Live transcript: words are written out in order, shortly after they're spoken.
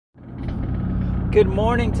Good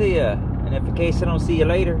morning to you. And if in case I don't see you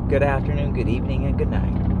later, good afternoon, good evening, and good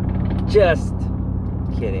night. Just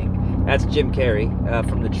kidding. That's Jim Carrey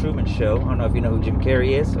from The Truman Show. I don't know if you know who Jim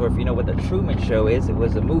Carrey is or if you know what The Truman Show is. It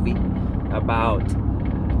was a movie about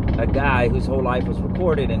a guy whose whole life was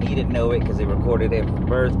recorded and he didn't know it because they recorded him from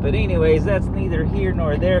birth. But anyways, that's neither here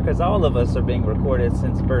nor there because all of us are being recorded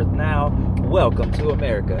since birth now. Welcome to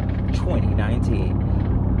America 2019.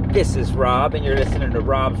 This is Rob, and you're listening to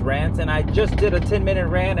Rob's Rants, and I just did a 10-minute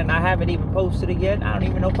rant, and I haven't even posted it yet. I don't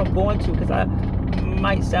even know if I'm going to, because I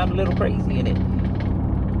might sound a little crazy in it.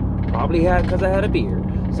 Probably because I had a beer.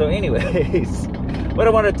 So anyways, what I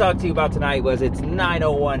wanted to talk to you about tonight was it's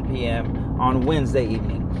 9:01 p.m. on Wednesday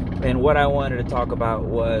evening. And what I wanted to talk about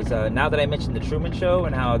was, now that I mentioned The Truman Show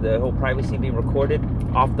and how the whole privacy being recorded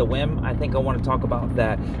off the whim, I think I want to talk about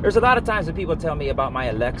that. There's a lot of times when people tell me about my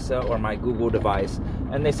Alexa or my Google device,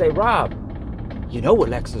 and they say, Rob, you know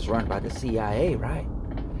Alexa's run by the CIA, right?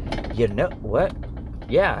 You know, what?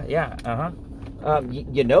 Yeah,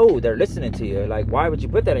 you know they're listening to you. Like, why would you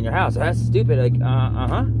put that in your house? That's stupid. Like,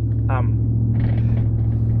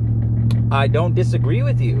 I don't disagree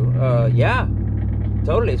with you. Yeah.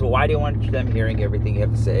 Totally. So why do you want them hearing everything you have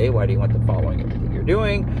to say? Why do you want them following everything you're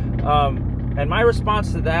doing? And my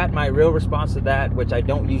response to that, my real response to that, which I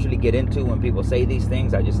don't usually get into when people say these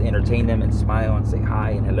things, I just entertain them and smile and say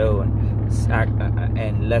hi and hello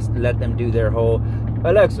and let them do their whole,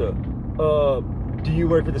 Alexa, do you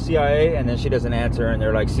work for the CIA? And then she doesn't answer, and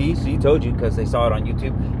they're like, see, told you, because they saw it on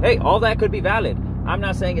YouTube. Hey, all that could be valid. I'm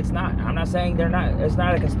not saying it's not. I'm not saying it's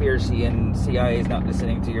not a conspiracy and CIA is not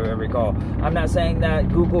listening to your every call. I'm not saying that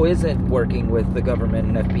Google isn't working with the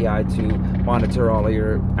government and FBI to monitor all of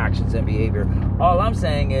your actions and behavior. All I'm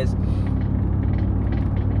saying is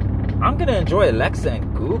I'm going to enjoy Alexa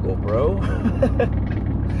and Google, bro.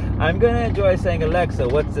 I'm going to enjoy saying, Alexa,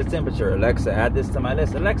 what's the temperature? Alexa, add this to my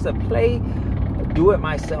list. Alexa, play Do It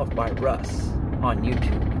Myself by Russ on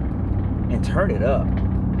YouTube and turn it up.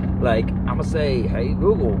 Like, I'm going to say, hey,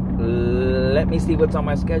 Google, let me see what's on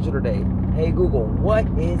my schedule today. Hey, Google, what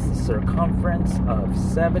is the circumference of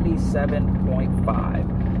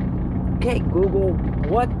 77.5? Okay, Google,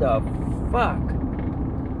 what the fuck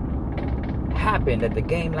happened at the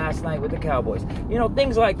game last night with the Cowboys? You know,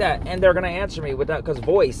 things like that. And they're going to answer me with that because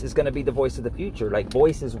voice is going to be the voice of the future. Like,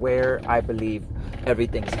 voice is where I believe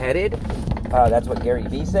everything's headed. That's what Gary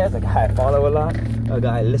Vee says, a guy I follow a lot, a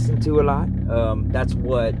guy I listen to a lot. That's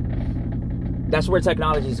where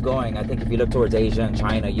technology is going. I think if you look towards Asia and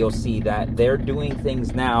China, you'll see that they're doing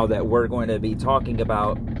things now that we're going to be talking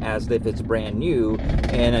about as if it's brand new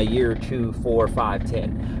in a year, 2, 4, 5,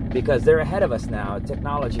 10, because they're ahead of us now,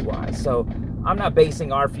 technology-wise. So I'm not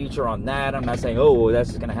basing our future on that. I'm not saying, oh, that's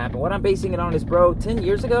just going to happen. What I'm basing it on is, bro, 10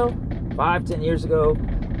 years ago, 10 years ago,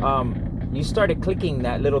 you started clicking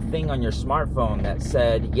that little thing on your smartphone that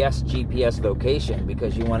said, yes, GPS location,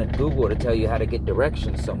 because you wanted Google to tell you how to get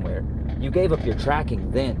directions somewhere. You gave up your tracking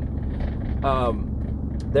then.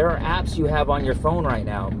 There are apps you have on your phone right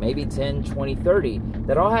now, maybe 10, 20, 30,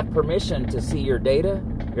 that all have permission to see your data,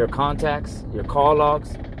 your contacts, your call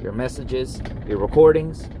logs, your messages, your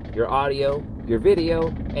recordings, your audio, your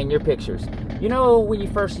video, and your pictures. You know, when you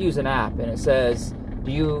first use an app and it says,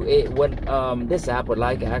 this app would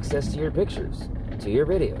like access to your pictures, to your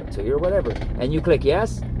video, to your whatever, and you click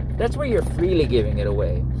yes, that's where you're freely giving it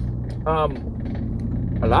away.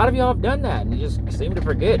 A lot of y'all have done that, and you just seem to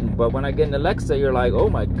forget. But when I get an Alexa, you're like, oh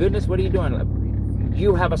my goodness, what are you doing?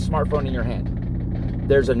 You have a smartphone in your hand.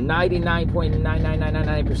 There's a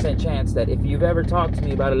 99.99999% chance that if you've ever talked to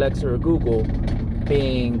me about Alexa or Google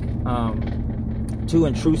being too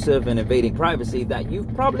intrusive and invading privacy, that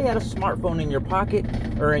you've probably had a smartphone in your pocket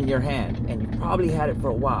or in your hand, and you've probably had it for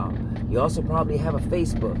a while. You also probably have a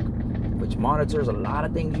Facebook, which monitors a lot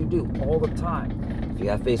of things you do all the time. If you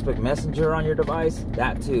have Facebook Messenger on your device,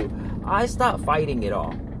 that too. I stopped fighting it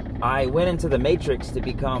all. I went into the Matrix to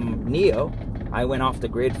become Neo. I went off the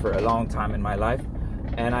grid for a long time in my life,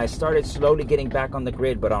 and I started slowly getting back on the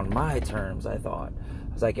grid, but on my terms, I thought.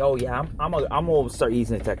 I was like, oh yeah, I'm going to start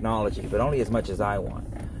using the technology, but only as much as I want.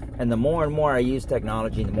 And the more and more I used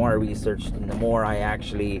technology, the more I researched, and the more I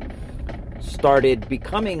actually started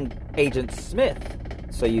becoming Agent Smith.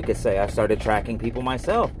 So you could say I started tracking people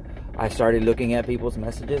myself. I started looking at people's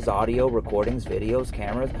messages, audio, recordings, videos,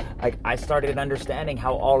 cameras. I started understanding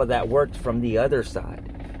how all of that worked from the other side.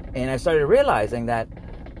 And I started realizing that,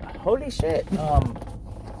 holy shit,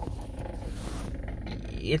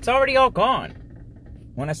 it's already all gone.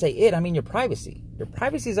 When I say it, I mean your privacy. Your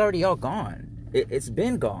privacy is already all gone. It's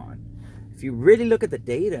been gone. If you really look at the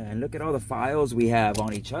data and look at all the files we have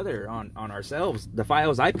on each other, on ourselves, the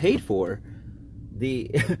files I paid for,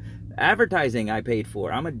 the advertising I paid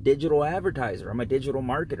for. I'm a digital advertiser. I'm a digital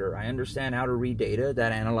marketer. I understand how to read data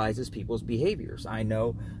that analyzes people's behaviors. I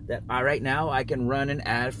know that right now I can run an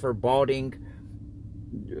ad for balding,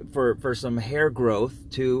 for some hair growth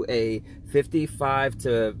to a 55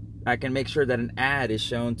 to, I can make sure that an ad is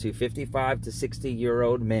shown to 55 to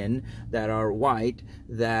 60-year-old men that are white,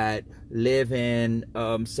 that live in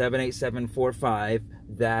 78745,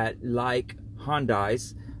 that like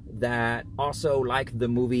Hyundais, that also like the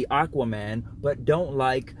movie Aquaman, but don't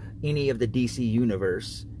like any of the DC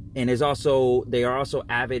universe, and they are also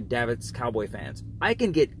avid Dallas Cowboy fans. I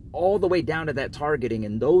can get all the way down to that targeting,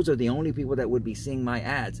 and those are the only people that would be seeing my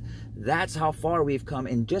ads. That's how far we've come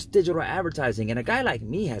in just digital advertising, and a guy like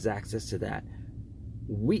me has access to that.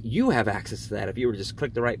 You have access to that. If you were to just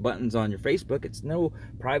click the right buttons on your Facebook, it's no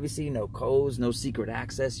privacy, no codes, no secret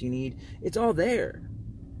access you need. It's all there.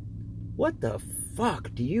 What the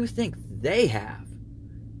fuck do you think they have?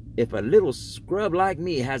 If a little scrub like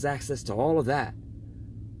me has access to all of that,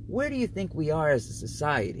 where do you think we are as a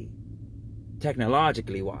society,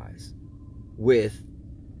 technologically wise, with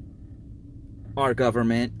our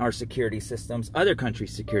government, our security systems, other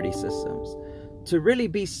countries' security systems, to really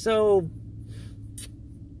be so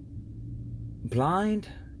blind,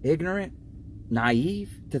 ignorant,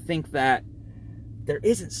 naive to think that there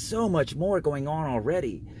isn't so much more going on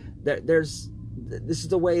already? This is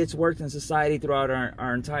the way it's worked in society throughout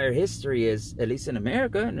our entire history, is at least in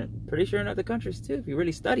America, and I'm pretty sure in other countries too. If you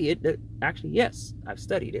really study it, actually, yes, I've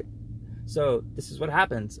studied it. So this is what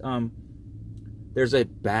happens. There's a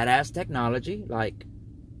badass technology like,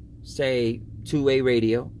 say, two-way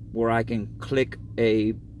radio, where I can click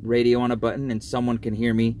a radio on a button and someone can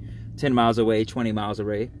hear me 10 miles away, 20 miles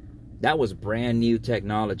away. That was brand new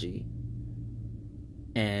technology.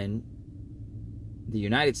 And the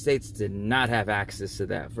United States did not have access to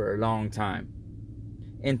that for a long time,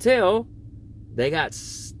 until they got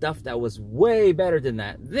stuff that was way better than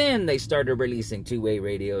that. Then they started releasing two-way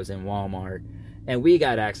radios in Walmart, and we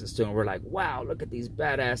got access to them. We're like, wow, look at these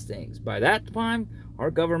badass things. By that time, our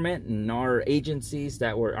government and our agencies,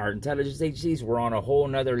 that were our intelligence agencies, were on a whole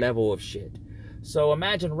nother level of shit. So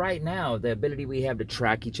imagine right now the ability we have to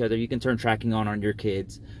track each other. You can turn tracking on your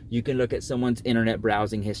kids. You can look at someone's internet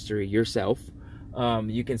browsing history yourself.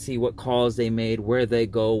 You can see what calls they made, where they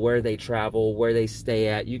go, where they travel, where they stay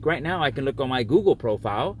at. Right now, I can look on my Google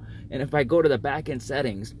profile, and if I go to the back-end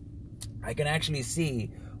settings, I can actually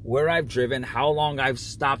see where I've driven, how long I've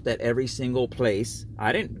stopped at every single place.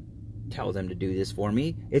 I didn't tell them to do this for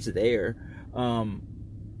me. It's there.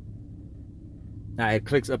 I had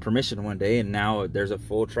clicked a permission one day, and now there's a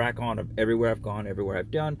full track on of everywhere I've gone, everywhere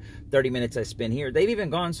I've done, 30 minutes I spend here. They've even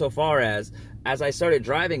gone so far as I started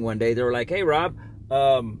driving one day, they were like, hey, Rob,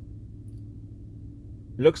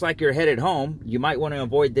 looks like you're headed home. You might want to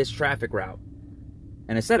avoid this traffic route.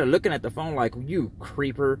 And instead of looking at the phone like, you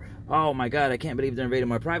creeper, oh my God, I can't believe they're invading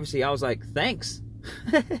my privacy, I was like, thanks.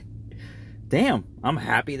 Damn, I'm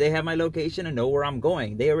happy they have my location and know where I'm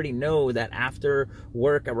going. They already know that after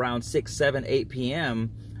work around 6, 7, 8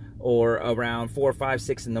 p.m. or around 4, 5,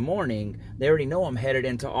 6 in the morning, they already know I'm headed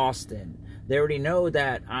into Austin. They already know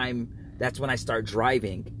that that's when I start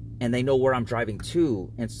driving, and they know where I'm driving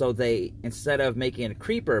to. And so they, instead of making a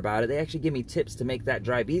creeper about it, they actually give me tips to make that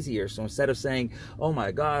drive easier. So instead of saying, oh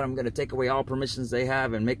my God, I'm going to take away all permissions they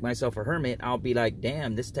have and make myself a hermit, I'll be like,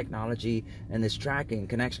 damn, this technology and this tracking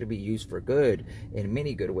can actually be used for good in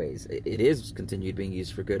many good ways. It is continued being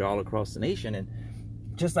used for good all across the nation. And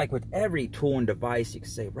just like with every tool and device, you can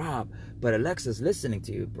say, Rob, but Alexa's listening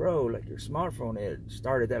to you. Bro, like your smartphone, it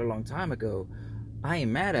started that a long time ago. I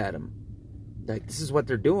ain't mad at them. Like, this is what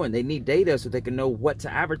they're doing. They need data so they can know what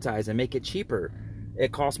to advertise and make it cheaper.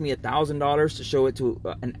 It cost me $1,000 to show it to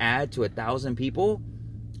an ad to 1,000 people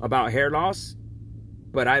about hair loss,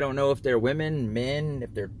 but I don't know if they're women, men,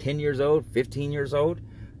 if they're 10 years old, 15 years old.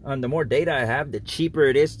 The more data I have, the cheaper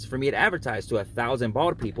it is for me to advertise to 1,000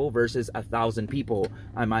 bald people versus 1,000 people.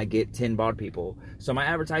 I might get 10 bald people. So my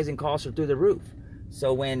advertising costs are through the roof.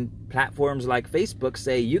 So when platforms like Facebook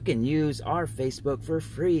say you can use our Facebook for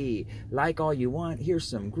free, like all you want, here's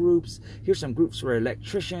some groups for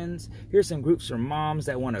electricians, here's some groups for moms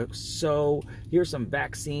that want to sew, here's some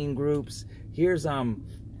vaccine groups, here's a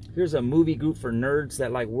movie group for nerds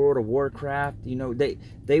that like World of Warcraft. You know, they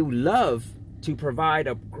love to provide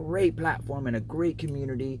a great platform and a great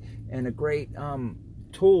community and a great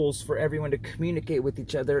tools for everyone to communicate with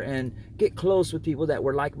each other and get close with people that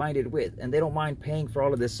we're like-minded with. And they don't mind paying for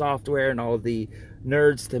all of this software and all of the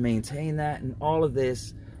nerds to maintain that and all of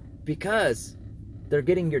this, because they're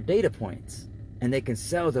getting your data points, and they can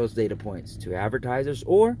sell those data points to advertisers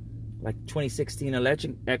or like 2016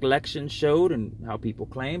 election showed and how people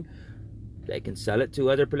claim, they can sell it to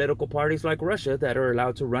other political parties like Russia that are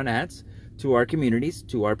allowed to run ads to our communities,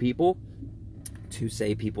 to our people, to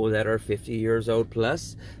say people that are 50 years old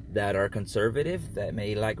plus, that are conservative, that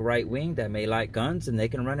may like right wing, that may like guns, and they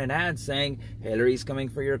can run an ad saying Hillary's coming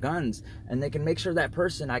for your guns, and they can make sure that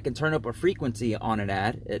person, I can turn up a frequency on an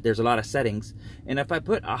ad. There's a lot of settings, and if I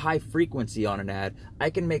put a high frequency on an ad, I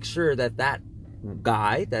can make sure that that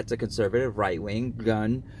guy that's a conservative, right wing,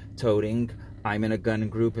 gun toting, I'm in a gun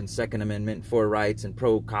group and Second Amendment for rights and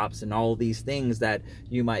pro cops and all these things that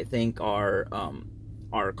you might think are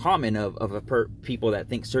common of people that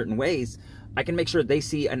think certain ways. I can make sure they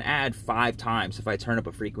see an ad 5 times if I turn up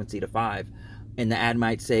a frequency to 5, and the ad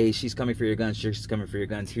might say, she's coming for your guns, she's coming for your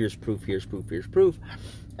guns, here's proof, here's proof, here's proof.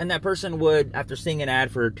 And that person would, after seeing an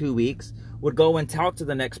ad for 2 weeks, would go and talk to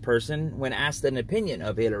the next person when asked an opinion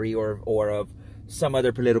of Hillary or of some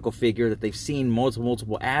other political figure that they've seen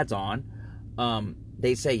multiple ads on.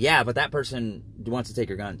 They say, yeah, but that person wants to take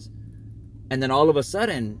your guns. And then all of a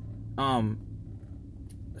sudden,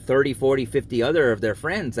 30, 40, 50 other of their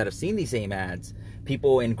friends that have seen these same ads,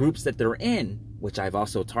 people in groups that they're in, which I've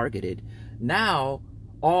also targeted, now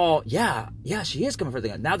all, yeah, she is coming for the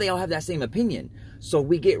gun. Now they all have that same opinion. So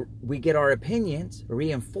we get our opinions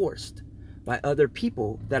reinforced by other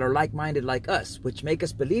people that are like-minded like us, which make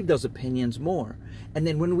us believe those opinions more. And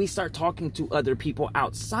then when we start talking to other people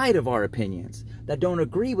outside of our opinions that don't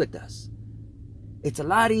agree with us, it's a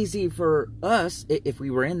lot easier for us, if we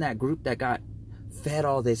were in that group that got fed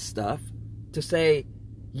all this stuff, to say,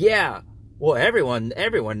 yeah, well, everyone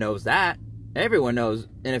knows that. Everyone knows.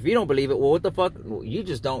 And if you don't believe it, well, what the fuck?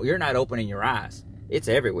 You're not opening your eyes. It's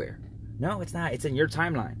everywhere. No, it's not. It's in your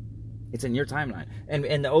timeline. It's in your timeline.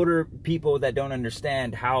 And the older people that don't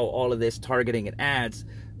understand how all of this targeting and ads,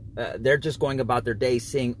 they're just going about their day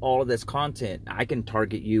seeing all of this content. I can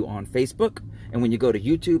target you on Facebook, and when you go to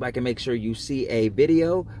YouTube, I can make sure you see a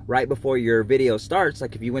video right before your video starts.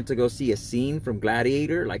 Like if you went to go see a scene from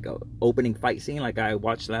Gladiator, like a opening fight scene like I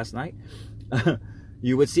watched last night,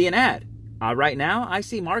 you would see an ad. Right now, I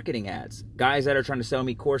see marketing ads. Guys that are trying to sell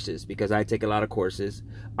me courses, because I take a lot of courses.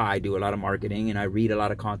 I do a lot of marketing, and I read a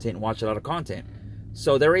lot of content and watch a lot of content.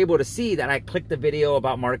 So they're able to see that I clicked the video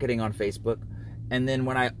about marketing on Facebook. And then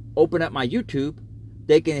when I open up my YouTube,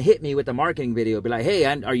 they can hit me with the marketing video. Be like, hey,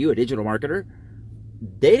 are you a digital marketer?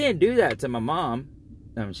 They didn't do that to my mom.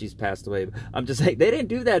 She's passed away. I'm just saying, they didn't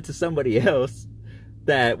do that to somebody else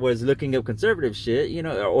that was looking up conservative shit,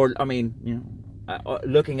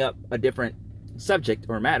 looking up a different subject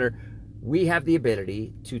or matter. We have the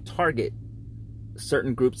ability to target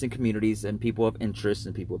certain groups and communities and people of interest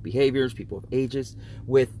and people of behaviors, people of ages,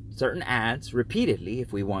 with certain ads repeatedly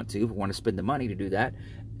if we want to spend the money to do that.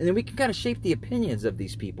 And then we can kind of shape the opinions of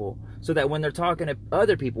these people so that when they're talking to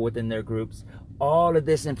other people within their groups, all of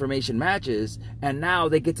this information matches, and now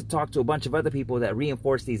they get to talk to a bunch of other people that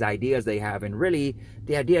reinforce these ideas they have. And really,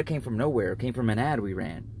 the idea came from nowhere. It came from an ad we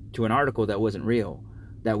ran, to an article that wasn't real,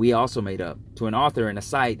 that we also made up, to an author in a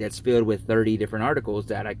site that's filled with 30 different articles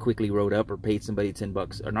that I quickly wrote up or paid somebody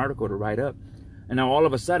 $10 an article to write up. And now all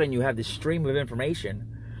of a sudden you have this stream of information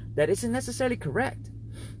that isn't necessarily correct.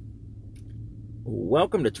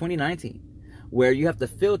 Welcome to 2019, where you have to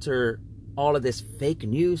filter all of this fake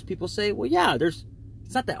news. People say, well, yeah, it's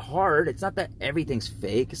not that hard. It's not that everything's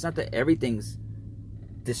fake. It's not that everything's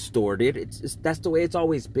distorted. That's the way it's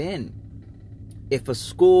always been. If a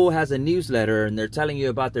school has a newsletter and they're telling you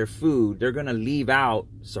about their food, they're going to leave out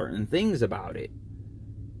certain things about it.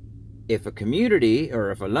 If a community,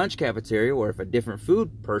 or if a lunch cafeteria, or if a different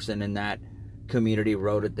food person in that community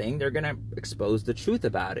wrote a thing, they're going to expose the truth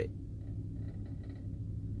about it.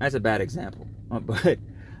 That's a bad example. But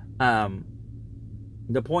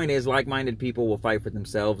the point is, like-minded people will fight for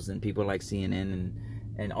themselves, and people like CNN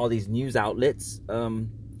and all these news outlets,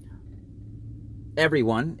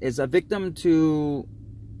 everyone is a victim to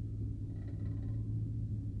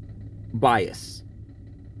bias,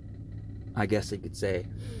 I guess you could say.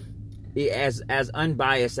 As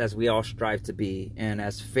unbiased as we all strive to be, and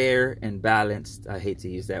as fair and balanced, I hate to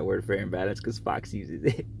use that word, fair and balanced, because Fox uses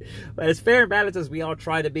it, but as fair and balanced as we all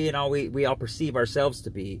try to be, and all we all perceive ourselves to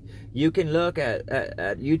be, you can look at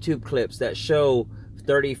YouTube clips that show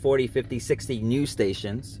 30, 40, 50, 60 news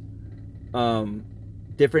stations,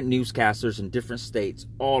 different newscasters in different states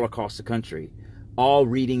all across the country, all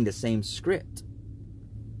reading the same script,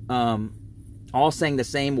 all saying the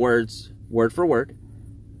same words, word for word,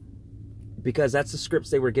 because that's the scripts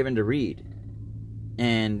they were given to read.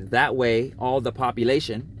 And that way, all the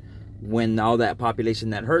population when all that population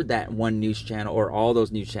that heard that one news channel or all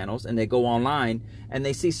those news channels, and they go online and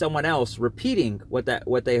they see someone else repeating what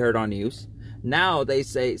they heard on news, now they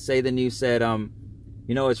say the news said,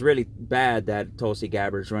 you know, it's really bad that Tulsi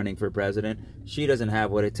Gabbard's running for president. She doesn't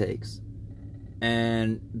have what it takes.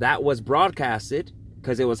 And that was broadcasted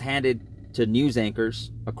because it was handed to news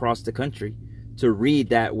anchors across the country to read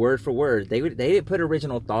that word for word. They didn't put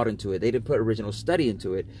original thought into it. They didn't put original study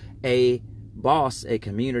into it. A boss, a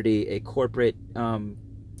community, a corporate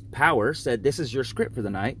power said, this is your script for the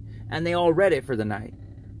night, and they all read it for the night.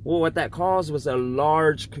 Well, what that caused was a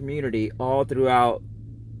large community all throughout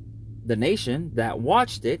the nation that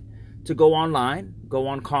watched it to go online, go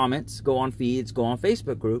on comments, go on feeds, go on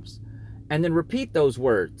Facebook groups, and then repeat those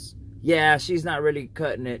words. Yeah, she's not really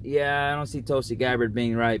cutting it. Yeah, I don't see Tulsi Gabbard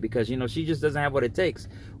being right because, you know, she just doesn't have what it takes.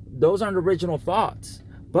 Those aren't original thoughts.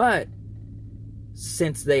 But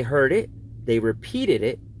since they heard it, they repeated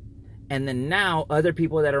it, and then now other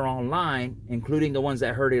people that are online, including the ones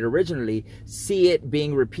that heard it originally, see it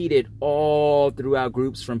being repeated all throughout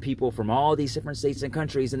groups from people from all these different states and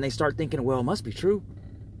countries, and they start thinking, well, it must be true.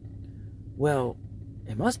 Well,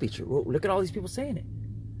 it must be true. Well, look at all these people saying it.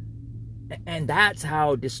 And that's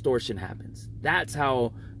how distortion happens. That's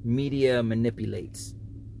how media manipulates.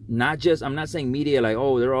 Not just, I'm not saying media like,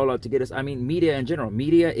 oh, they're all out to get us. I mean media in general.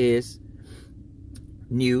 Media is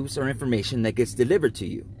news or information that gets delivered to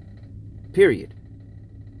you, period.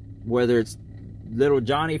 Whether it's little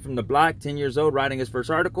Johnny from the block, 10 years old, writing his first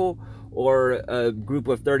article, or a group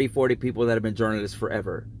of 30, 40 people that have been journalists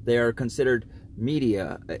forever. They are considered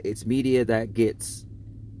media. It's media that gets,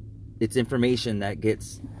 it's information that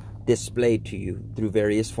gets displayed to you through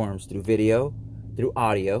various forms, through video, through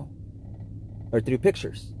audio, or through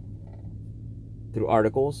pictures, through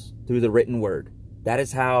articles, through the written word. That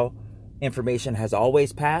is how information has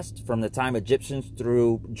always passed from the time Egyptians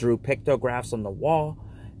drew pictographs on the wall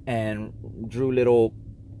and drew little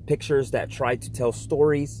pictures that tried to tell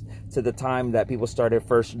stories, to the time that people started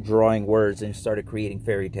first drawing words and started creating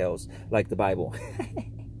fairy tales like the Bible.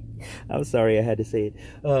 I'm sorry I had to say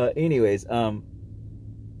it. Anyways,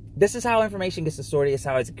 this is how information gets distorted. It's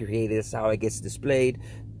how it's created. It's how it gets displayed.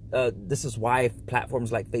 This is why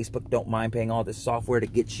platforms like Facebook don't mind paying all this software to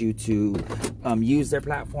get you to use their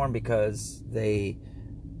platform, because they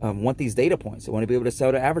want these data points. They want to be able to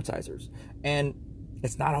sell to advertisers. And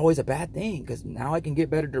it's not always a bad thing, because now I can get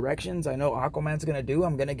better directions. I know Aquaman's going to do.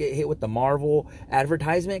 I'm going to get hit with the Marvel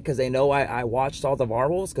advertisement because they know I watched all the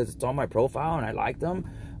Marvels because it's on my profile and I like them.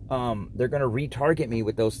 They're going to retarget me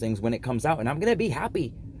with those things when it comes out. And I'm going to be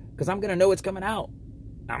happy because I'm going to know it's coming out.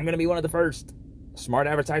 I'm going to be one of the first. Smart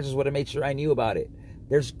advertisers would have made sure I knew about it.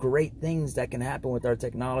 There's great things that can happen with our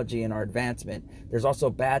technology and our advancement. There's also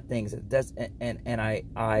bad things. It does, and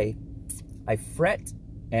I fret,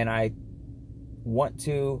 and I want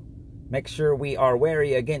to make sure we are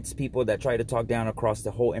wary against people that try to talk down across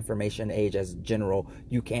the whole information age as general.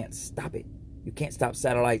 You can't stop it. You can't stop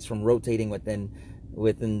satellites from rotating within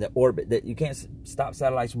the orbit. That you can't stop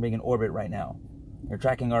satellites from being in orbit right now. They're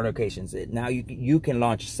tracking our locations. Now you can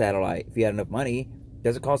launch a satellite if you had enough money.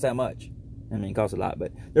 Doesn't cost that much. I mean, it costs a lot,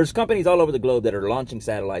 but there's companies all over the globe that are launching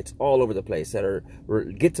satellites all over the place that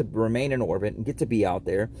get to remain in orbit and get to be out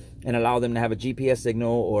there and allow them to have a GPS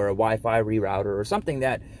signal or a Wi-Fi rerouter or something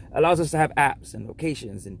that allows us to have apps and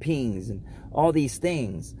locations and pings and all these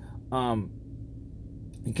things.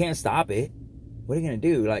 You can't stop it. What are you going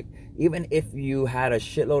to do? Like, even if you had a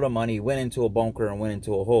shitload of money, went into a bunker and went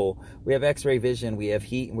into a hole, we have X-ray vision, we have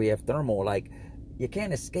heat, and we have thermal. Like, you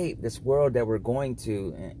can't escape this world that we're going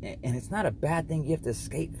to. And it's not a bad thing you have to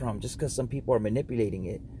escape from just because some people are manipulating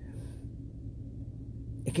it.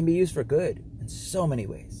 It can be used for good in so many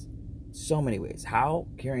ways. So many ways. How?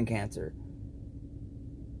 Curing cancer.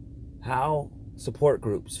 How? Support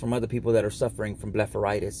groups from other people that are suffering from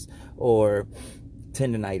blepharitis or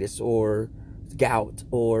tendonitis or gout,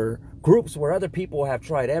 or groups where other people have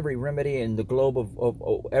tried every remedy in the globe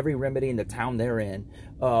of every remedy in the town they're in,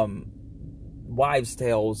 wives'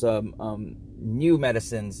 tales, new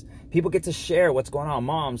medicines. People get to share what's going on.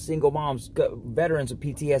 Moms, single moms, veterans of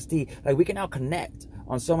PTSD. Like, we can now connect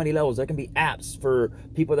on so many levels. There can be apps for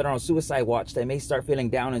people that are on suicide watch that may start feeling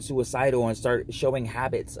down and suicidal and start showing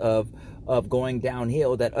habits of going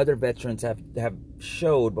downhill that other veterans have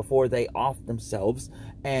showed before they off themselves.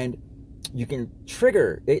 And you can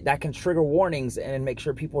trigger it, that can trigger warnings and make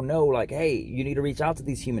sure people know, like, hey, you need to reach out to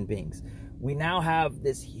these human beings. We now have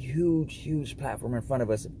this huge platform in front of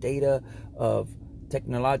us of data, of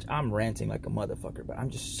technology. I'm ranting like a motherfucker, but I'm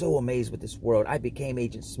just so amazed with this world. I became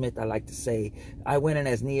Agent Smith, I like to say. I went in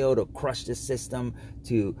as Neo to crush this system,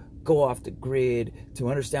 to go off the grid, to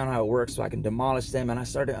understand how it works so I can demolish them. And I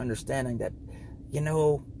started understanding that,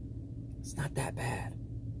 it's not that bad.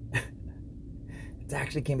 It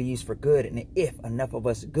actually can be used for good. And if enough of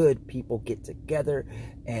us good people get together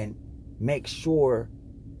and make sure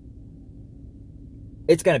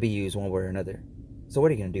it's going to be used one way or another. So what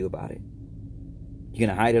are you going to do about it? You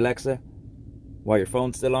going to hide Alexa while your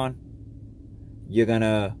phone's still on? You're going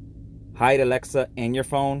to hide Alexa and your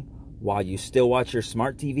phone while you still watch your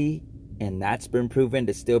smart TV, and that's been proven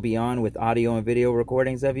to still be on with audio and video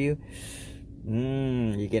recordings of you?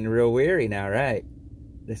 You're getting real weary now, right?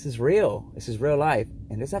 This is real. This is real life.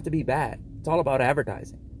 And it doesn't have to be bad. It's all about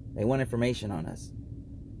advertising. They want information on us.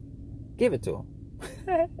 Give it to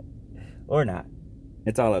them. Or not.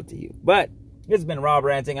 It's all up to you. But it's been Rob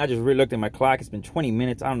ranting. I just re-looked at my clock. It's been 20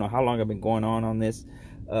 minutes. I don't know how long I've been going on this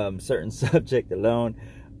certain subject alone.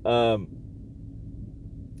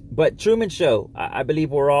 But Truman Show. I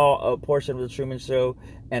believe we're all a portion of the Truman Show.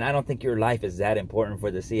 And I don't think your life is that important for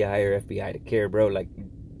the CIA or FBI to care, bro. Like,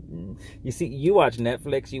 you see, you watch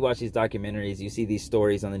Netflix, you watch these documentaries, you see these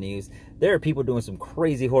stories on the news. There are people doing some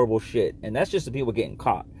crazy, horrible shit. And that's just the people getting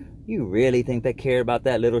caught. You really think they care about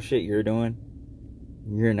that little shit you're doing?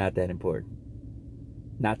 You're not that important.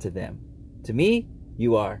 Not to them. To me,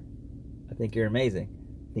 you are. I think you're amazing.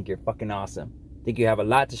 I think you're fucking awesome. I think you have a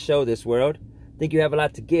lot to show this world. I think you have a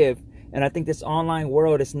lot to give. And I think this online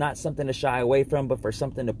world is not something to shy away from, but for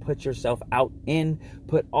something to put yourself out in.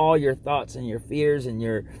 Put all your thoughts and your fears and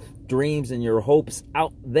your dreams and your hopes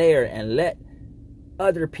out there, and let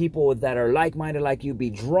other people that are like-minded like you be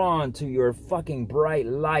drawn to your fucking bright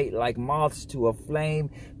light like moths to a flame,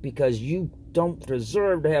 because you don't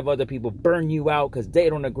deserve to have other people burn you out because they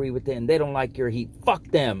don't agree with it and they don't like your heat. Fuck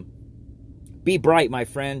them. Be bright, my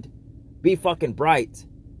friend. Be fucking bright.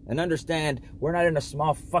 And understand, we're not in a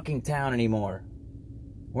small fucking town anymore.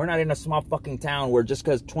 We're not in a small fucking town where just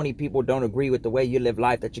because 20 people don't agree with the way you live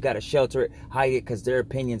life that you got to shelter it, hide it because their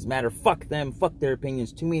opinions matter. Fuck them. Fuck their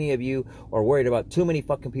opinions. Too many of you are worried about too many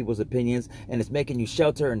fucking people's opinions, and it's making you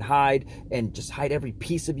shelter and hide and just hide every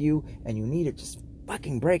piece of you, and you need to just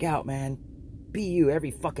fucking break out, man. Be you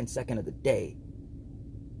every fucking second of the day.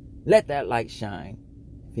 Let that light shine.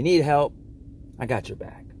 If you need help, I got your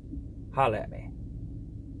back. Holla at me.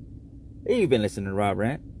 You've been listening to Rob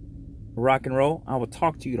Rant. Rock and roll. I will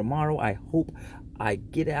talk to you tomorrow. I hope I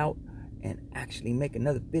get out and actually make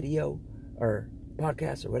another video or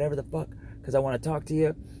podcast or whatever the fuck, because I want to talk to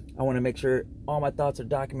you. I want to make sure all my thoughts are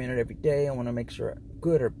documented every day. I want to make sure,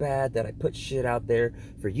 good or bad, that I put shit out there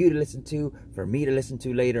for you to listen to, for me to listen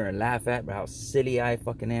to later and laugh at how silly I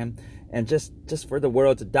fucking am, and just for the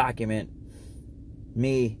world to document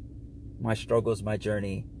me, my struggles, my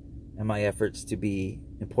journey, and my efforts to be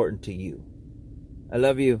important to you. I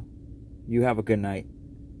love you. You have a good night.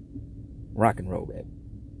 Rock and roll, babe.